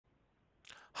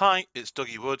Hi, it's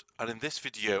Dougie Wood, and in this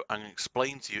video I'm going to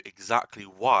explain to you exactly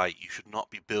why you should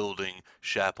not be building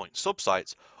SharePoint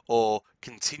subsites or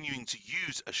continuing to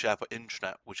use a SharePoint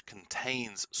intranet which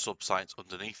contains subsites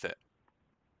underneath it.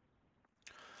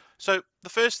 So the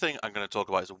first thing I'm going to talk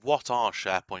about is what are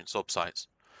SharePoint subsites?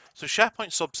 So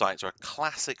SharePoint subsites are a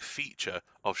classic feature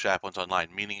of SharePoint Online,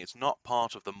 meaning it's not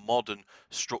part of the modern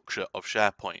structure of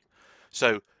SharePoint.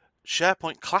 So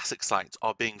SharePoint classic sites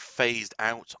are being phased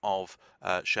out of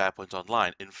SharePoint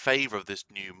Online in favor of this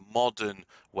new modern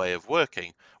way of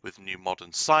working with new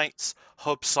modern sites,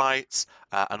 hub sites,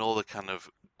 and all the kind of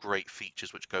great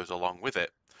features which goes along with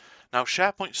it. Now,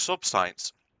 SharePoint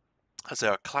subsites, as they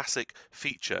are a classic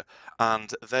feature,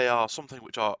 and they are something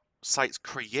which are sites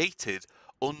created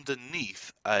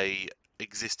underneath a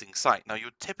existing site. Now, you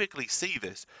would typically see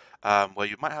this where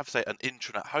you might have, say, an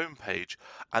intranet homepage,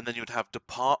 and then you would have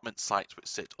department sites which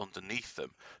sit underneath them.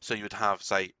 So you would have,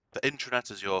 say, the intranet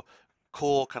as your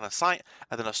core kind of site,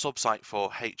 and then a subsite for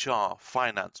HR,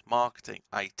 finance, marketing,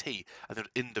 IT, and then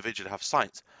individually have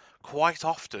sites. Quite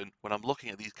often, when I'm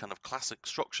looking at these kind of classic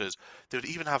structures, they would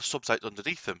even have subsites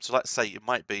underneath them. So let's say it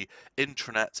might be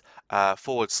intranet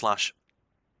forward slash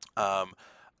um,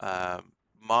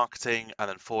 marketing and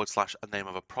then forward slash a name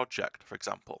of a project, for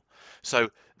example. So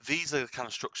these are the kind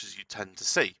of structures you tend to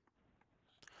see.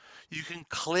 You can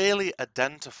clearly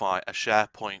identify a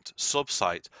SharePoint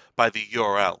subsite by the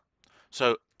URL.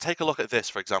 So take a look at this,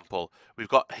 for example. We've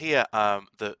got here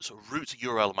the sort of root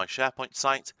URL of my SharePoint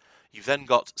site. You've then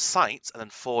got sites and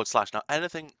then forward slash. Now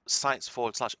anything sites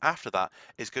forward slash after that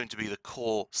is going to be the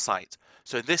core site.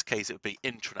 So in this case, it would be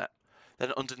intranet.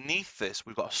 Then underneath this,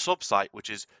 we've got a subsite, which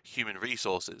is human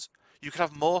resources. You could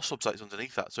have more subsites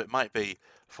underneath that. So it might be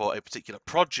for a particular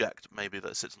project, maybe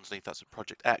that sits underneath that's a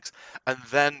project X. And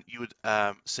then you would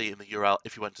see in the URL,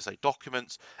 if you went to say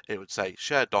documents, it would say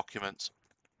share documents,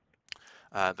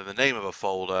 then the name of a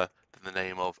folder, then the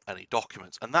name of any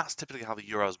documents. And that's typically how the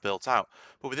URL is built out.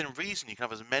 But within reason, you can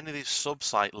have as many of these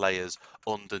subsite layers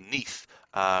underneath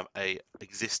a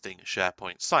existing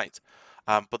SharePoint site.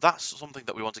 But that's something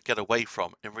that we want to get away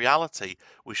from. In reality,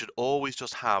 we should always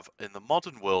just have, in the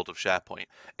modern world of SharePoint,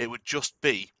 it would just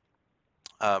be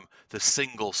the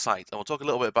single site. And we'll talk a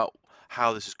little bit about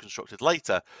how this is constructed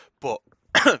later, but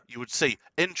you would see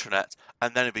intranet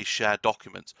and then it'd be shared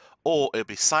documents, or it'd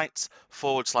be sites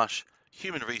forward slash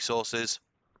human resources,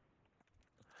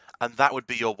 and that would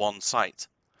be your one site.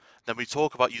 Then we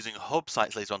talk about using hub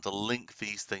sites later on to link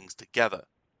these things together.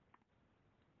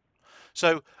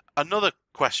 So another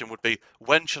question would be,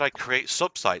 when should I create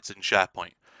subsites in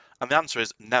SharePoint? And the answer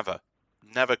is never.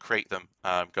 Never create them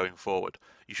going forward.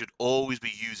 You should always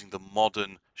be using the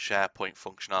modern SharePoint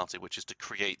functionality, which is to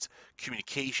create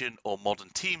communication or modern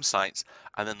team sites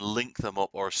and then link them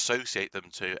up or associate them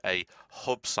to a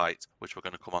hub site, which we're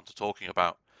going to come on to talking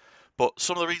about. But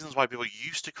some of the reasons why people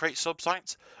used to create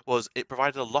subsites was it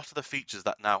provided a lot of the features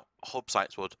that now hub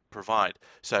sites would provide.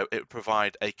 So it would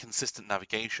provide a consistent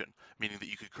navigation, meaning that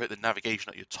you could create the navigation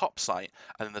at your top site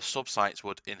and then the subsites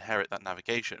would inherit that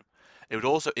navigation. It would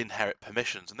also inherit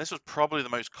permissions, and this was probably the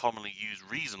most commonly used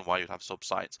reason why you'd have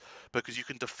subsites, because you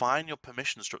can define your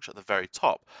permission structure at the very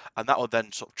top, and that will then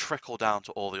sort of trickle down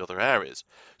to all the other areas.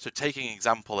 So taking an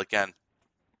example again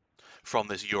from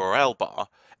this URL bar,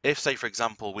 if say for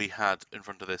example we had in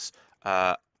front of this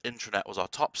intranet was our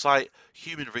top site,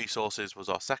 human resources was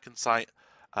our second site,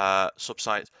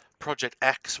 subsite, project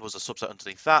X was a subsite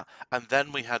underneath that, and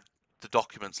then we had the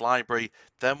documents library,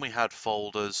 then we had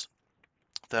folders,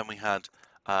 then we had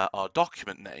our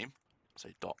document name,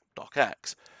 say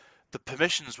docx. The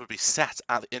permissions would be set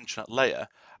at the intranet layer.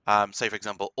 Say, for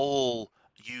example, all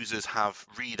users have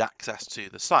read access to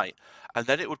the site, and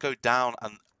then it would go down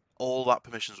and all that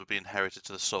permissions would be inherited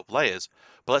to the sub layers.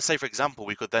 But let's say, for example,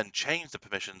 we could then change the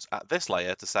permissions at this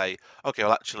layer to say, okay,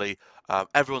 well, actually,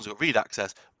 everyone's got read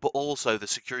access, but also the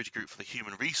security group for the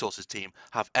human resources team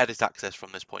have edit access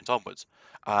from this point onwards.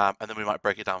 And then we might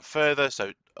break it down further.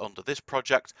 So under this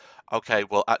project, okay,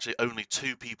 well, actually, only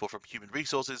 2 people from human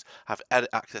resources have edit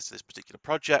access to this particular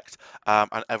project,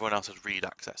 and everyone else has read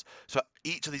access. So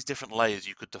each of these different layers,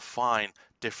 you could define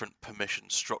different permission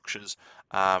structures,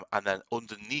 and then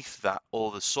underneath that,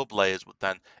 all the sub layers would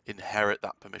then inherit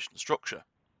that permission structure.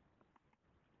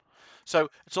 So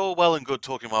it's all well and good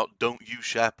talking about don't use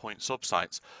SharePoint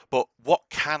subsites, but what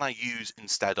can I use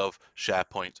instead of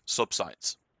SharePoint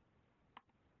subsites?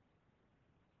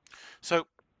 So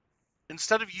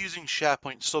instead of using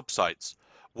SharePoint subsites,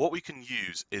 what we can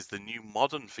use is the new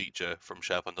modern feature from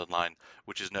SharePoint Online,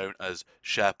 which is known as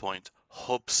SharePoint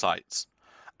Hub Sites.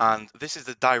 And this is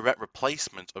the direct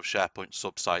replacement of SharePoint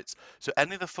Subsites. So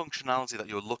any of the functionality that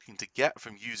you're looking to get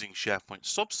from using SharePoint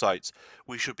Subsites,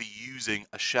 we should be using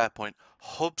a SharePoint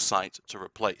Hub Site to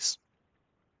replace.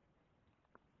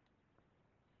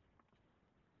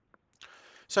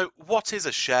 So what is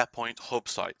a SharePoint Hub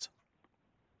Site?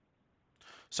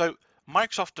 So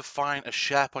Microsoft define a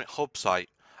SharePoint Hub Site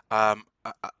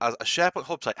as a SharePoint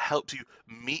Hub Site helps you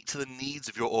meet the needs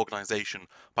of your organization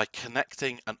by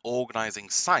connecting and organizing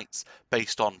sites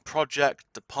based on project,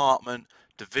 department,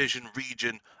 division,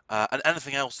 region, and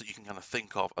anything else that you can kind of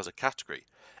think of as a category.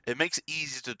 It makes it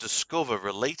easy to discover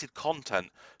related content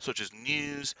such as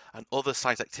news and other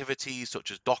site activities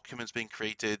such as documents being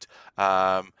created,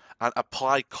 and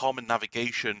apply common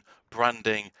navigation,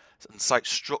 branding, and site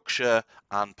structure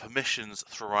and permissions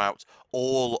throughout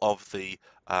all of the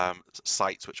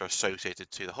sites which are associated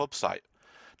to the hub site.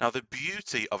 Now, the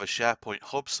beauty of a SharePoint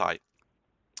hub site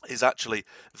is actually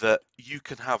that you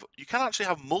can actually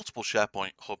have multiple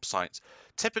SharePoint hub sites.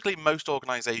 Typically, most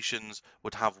organizations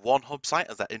would have one hub site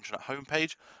as their intranet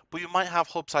homepage, but you might have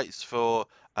hub sites for,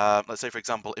 let's say, for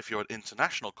example, if you're an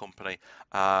international company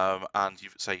and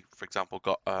you've, say, for example,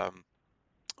 got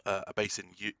a base in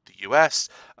the US,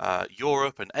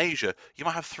 Europe, and Asia, you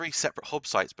might have 3 separate hub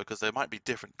sites because there might be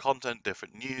different content,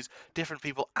 different news, different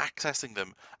people accessing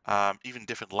them, even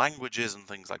different languages and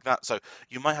things like that. So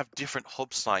you might have different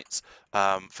hub sites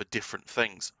for different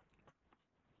things.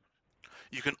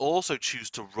 You can also choose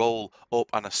to roll up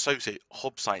and associate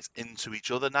hub sites into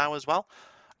each other now as well.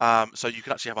 So you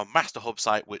can actually have a master hub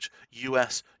site which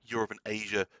US, Europe, and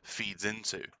Asia feeds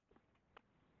into.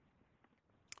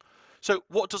 So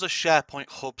what does a SharePoint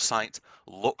hub site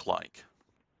look like?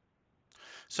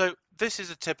 So this is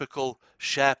a typical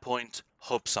SharePoint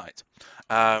hub site.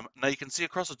 Now you can see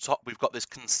across the top we've got this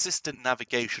consistent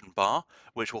navigation bar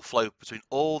which will flow between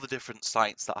all the different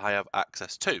sites that I have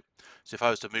access to. So if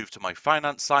I was to move to my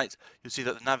finance site, you'll see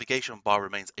that the navigation bar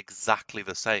remains exactly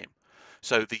the same.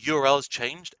 So the URL has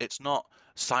changed. It's not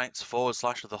sites /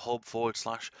 the hub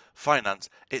 / finance.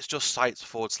 It's just sites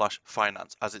 /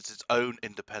 finance as it's its own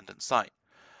independent site.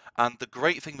 And the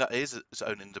great thing that is its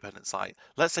own independent site,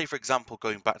 let's say, for example,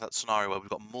 going back to that scenario where we've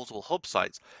got multiple hub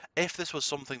sites, if this was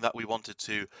something that we wanted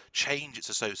to change its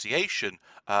association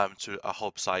to a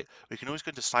hub site, we can always go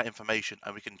into site information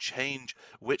and we can change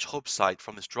which hub site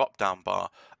from this drop down bar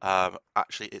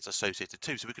actually it's associated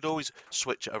to. So we could always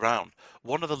switch it around.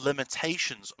 One of the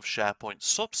limitations of SharePoint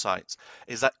subsites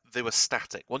is that they were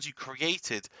static. Once you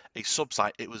created a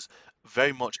subsite, it was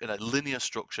very much in a linear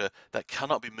structure that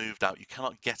cannot be moved out. You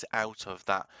cannot get it out of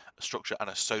that structure and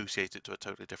associate it to a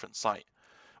totally different site.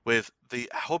 With the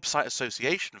hub site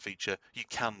association feature, you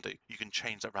can do. You can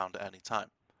change that around at any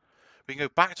time. We can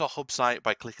go back to our hub site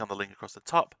by clicking on the link across the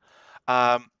top.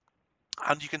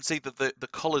 And you can see that the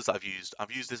colors that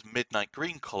I've used this midnight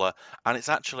green color, and it's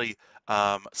actually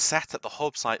set at the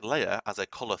hub site layer as a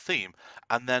color theme,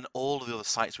 and then all of the other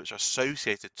sites which are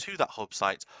associated to that hub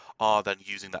site are then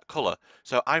using that color.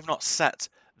 So I've not set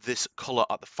this color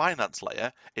at the finance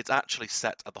layer, it's actually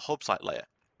set at the hub site layer.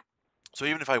 So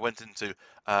even if I went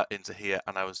into here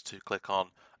and I was to click on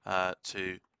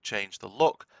to change the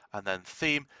look and then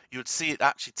theme, you would see it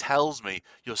actually tells me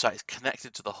your site is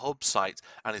connected to the hub site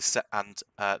and is set, and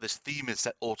this theme is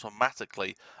set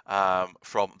automatically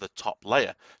from the top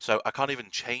layer. So I can't even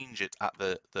change it at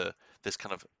this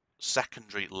kind of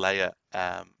secondary layer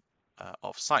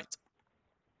of site.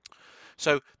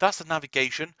 So that's the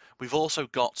navigation. We've also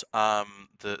got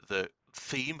the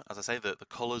theme, as I say, the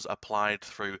colors applied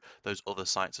through those other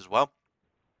sites as well.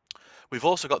 We've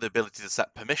also got the ability to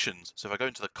set permissions. So if I go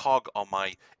into the cog on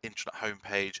my intranet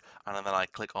homepage and then I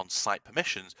click on site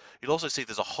permissions, you'll also see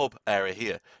there's a hub area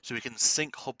here. So we can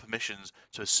sync hub permissions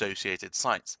to associated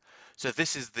sites. So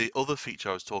this is the other feature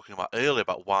I was talking about earlier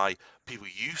about why people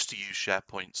used to use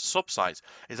SharePoint subsites,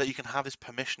 is that you can have this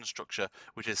permission structure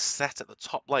which is set at the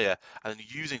top layer, and then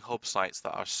using hub sites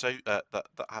that are that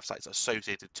have sites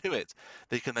associated to it,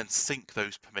 they can then sync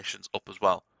those permissions up as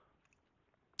well.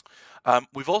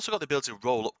 We've also got the ability to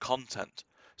roll up content.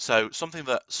 So something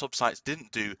that subsites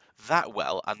didn't do that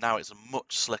well, and now it's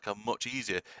much slicker, much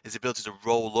easier, is the ability to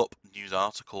roll up news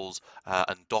articles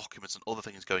and documents and other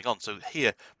things going on. So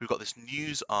here we've got this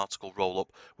news article roll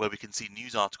up where we can see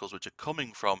news articles which are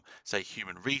coming from, say,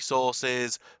 human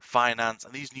resources, finance,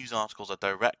 and these news articles are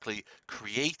directly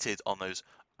created on those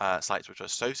sites which are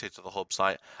associated to the hub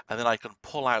site, and then I can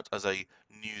pull out as a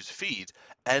news feed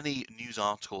any news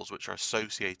articles which are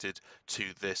associated to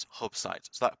this hub site.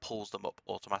 So that pulls them up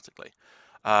automatically.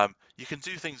 You can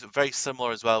do things very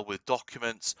similar as well with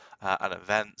documents and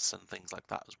events and things like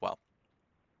that as well.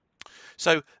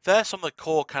 So there's some of the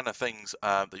core kind of things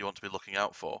that you want to be looking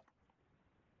out for.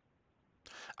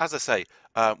 As I say,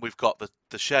 we've got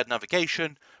the shared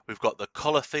navigation, we've got the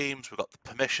color themes, we've got the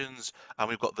permissions, and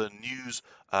we've got the news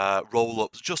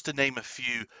roll-ups, just to name a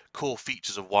few core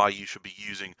features of why you should be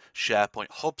using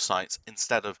SharePoint Hub Sites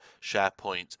instead of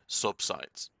SharePoint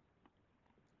Subsites.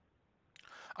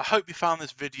 I hope you found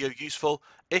this video useful.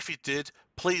 If you did,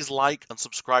 please like and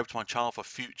subscribe to my channel for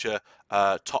future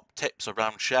top tips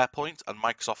around SharePoint and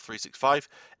Microsoft 365.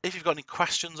 If you've got any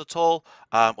questions at all,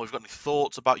 or you've got any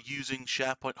thoughts about using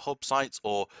SharePoint Hub Sites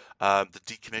or the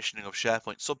decommissioning of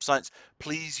SharePoint Subsites,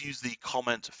 please use the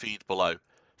comment feed below.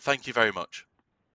 Thank you very much.